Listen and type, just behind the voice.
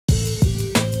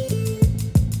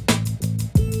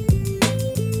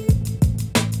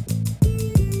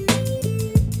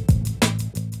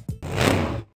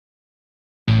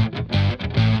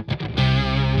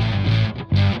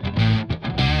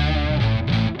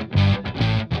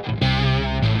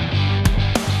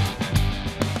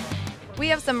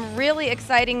have some really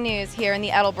exciting news here in the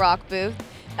Edelbrock booth.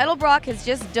 Edelbrock has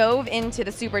just dove into the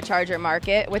supercharger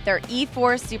market with their E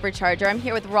Force Supercharger. I'm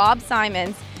here with Rob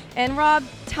Simons. And Rob,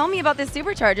 tell me about this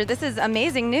supercharger. This is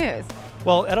amazing news.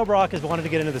 Well, Edelbrock has wanted to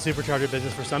get into the supercharger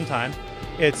business for some time.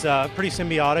 It's pretty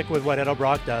symbiotic with what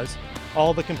Edelbrock does.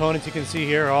 All the components you can see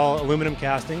here are all aluminum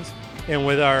castings. And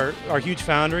with our huge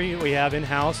foundry we have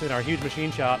in-house and our huge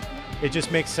machine shop, it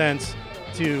just makes sense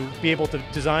to be able to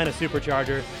design a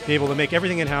supercharger, be able to make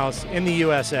everything in-house in the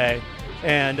USA,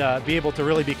 and be able to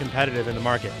really be competitive in the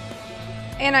market.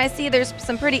 And I see there's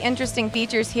some pretty interesting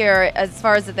features here as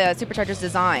far as the supercharger's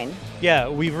design. Yeah,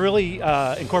 we've really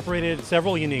incorporated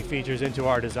several unique features into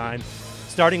our design,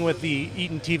 starting with the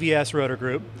Eaton TVS rotor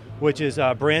group, which is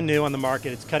brand new on the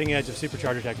market. It's cutting edge of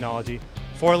supercharger technology.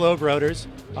 4 lobe rotors,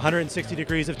 160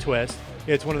 degrees of twist.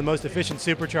 It's one of the most efficient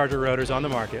supercharger rotors on the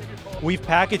market. We've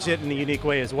packaged it in a unique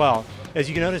way as well. As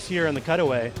you can notice here on the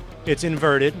cutaway, it's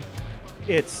inverted,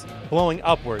 it's blowing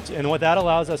upwards, and what that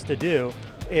allows us to do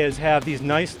is have these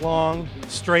nice long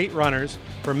straight runners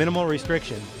for minimal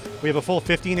restriction. We have a full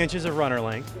 15 inches of runner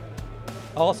length.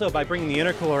 Also, by bringing the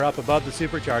intercooler up above the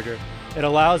supercharger, it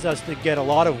allows us to get a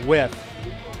lot of width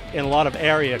and a lot of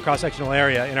area, cross-sectional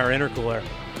area in our intercooler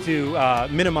to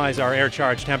minimize our air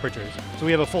charge temperatures. So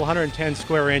we have a full 110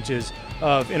 square inches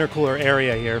of intercooler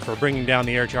area here for bringing down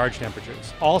the air charge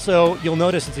temperatures. Also, you'll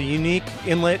notice it's a unique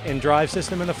inlet and drive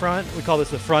system in the front. We call this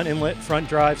the front inlet, front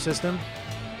drive system.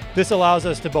 This allows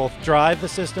us to both drive the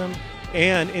system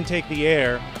and intake the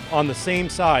air on the same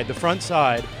side, the front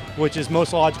side, which is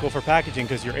most logical for packaging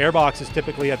because your airbox is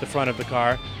typically at the front of the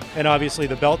car, and obviously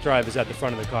the belt drive is at the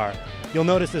front of the car. You'll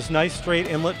notice this nice straight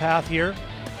inlet path here,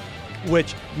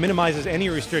 which minimizes any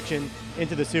restriction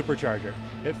into the supercharger.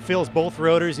 It fills both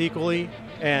rotors equally,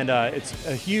 and it's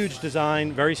a huge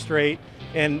design, very straight,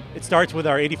 and it starts with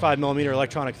our 85mm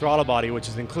electronic throttle body, which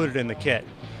is included in the kit.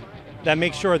 That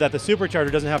makes sure that the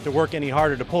supercharger doesn't have to work any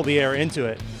harder to pull the air into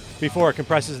it before it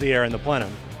compresses the air in the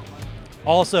plenum.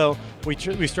 Also,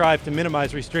 we strive to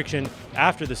minimize restriction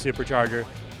after the supercharger,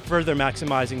 further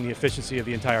maximizing the efficiency of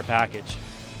the entire package.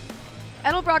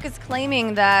 Edelbrock is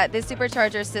claiming that this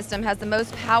supercharger system has the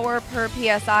most power per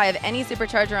PSI of any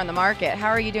supercharger on the market. How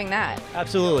are you doing that?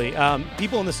 Absolutely.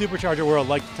 People in the supercharger world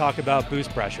like to talk about boost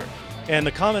pressure. And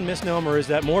the common misnomer is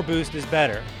that more boost is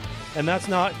better. And that's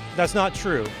not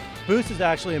true. Boost is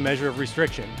actually a measure of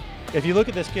restriction. If you look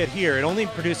at this kit here, it only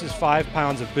produces 5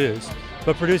 pounds of boost,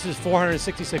 but produces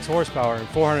 466 horsepower and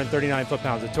 439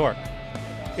 foot-pounds of torque.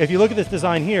 If you look at this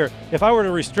design here, if I were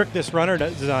to restrict this runner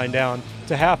design down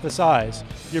to half the size,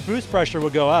 your boost pressure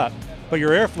would go up, but your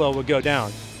airflow would go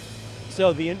down.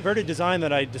 So the inverted design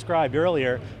that I described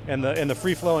earlier and the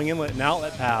free-flowing inlet and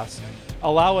outlet paths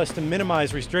allow us to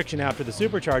minimize restriction after the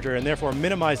supercharger and therefore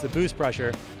minimize the boost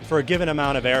pressure for a given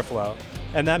amount of airflow.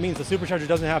 And that means the supercharger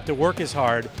doesn't have to work as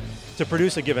hard to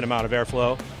produce a given amount of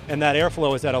airflow, and that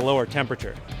airflow is at a lower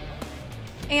temperature.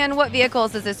 And what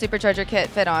vehicles does this supercharger kit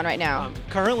fit on right now?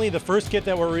 Currently, the first kit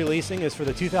that we're releasing is for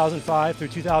the 2005 through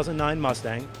 2009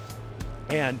 Mustang,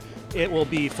 and it will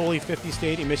be fully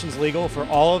 50-state emissions legal for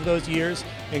all of those years,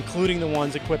 including the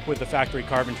ones equipped with the factory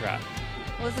carbon trap.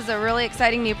 Well, this is a really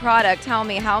exciting new product. Tell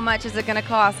me, how much is it going to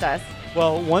cost us?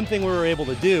 Well, one thing we were able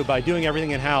to do by doing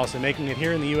everything in-house and making it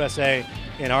here in the USA,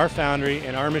 in our foundry,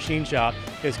 in our machine shop,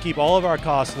 is keep all of our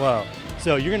costs low.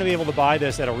 So you're going to be able to buy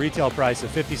this at a retail price of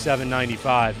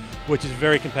 $57.95, which is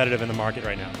very competitive in the market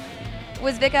right now.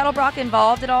 Was Vic Edelbrock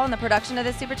involved at all in the production of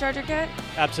this supercharger kit?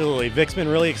 Absolutely. Vic's been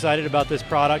really excited about this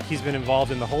product. He's been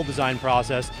involved in the whole design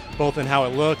process, both in how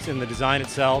it looks and the design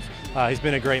itself. He's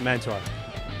been a great mentor.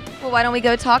 Well, why don't we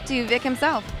go talk to Vic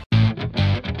himself?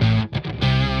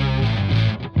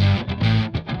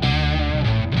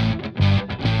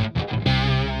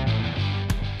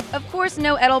 Of course,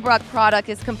 no Edelbrock product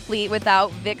is complete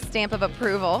without Vic's stamp of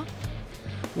approval.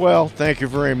 Well, thank you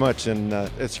very much, and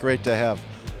it's great to have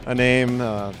a name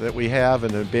that we have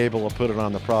and to be able to put it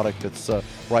on the product that's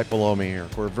right below me here.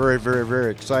 We're very, very,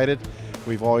 very excited.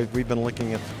 We've been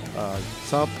looking at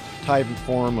some type and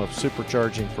form of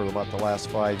supercharging for about the last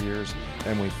 5 years,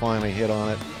 and we finally hit on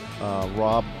it.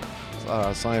 Rob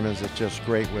Simons is just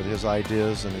great with his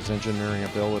ideas and his engineering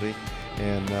ability,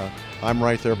 and I'm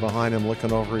right there behind him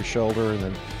looking over his shoulder. And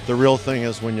then the real thing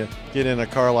is when you get in a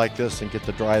car like this and get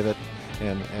to drive it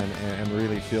and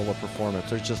really feel the performance.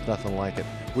 There's just nothing like it.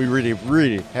 We really,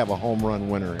 really have a home run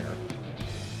winner here.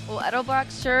 Well, Edelbrock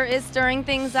sure is stirring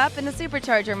things up in the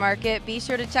supercharger market. Be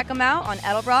sure to check them out on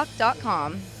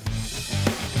edelbrock.com.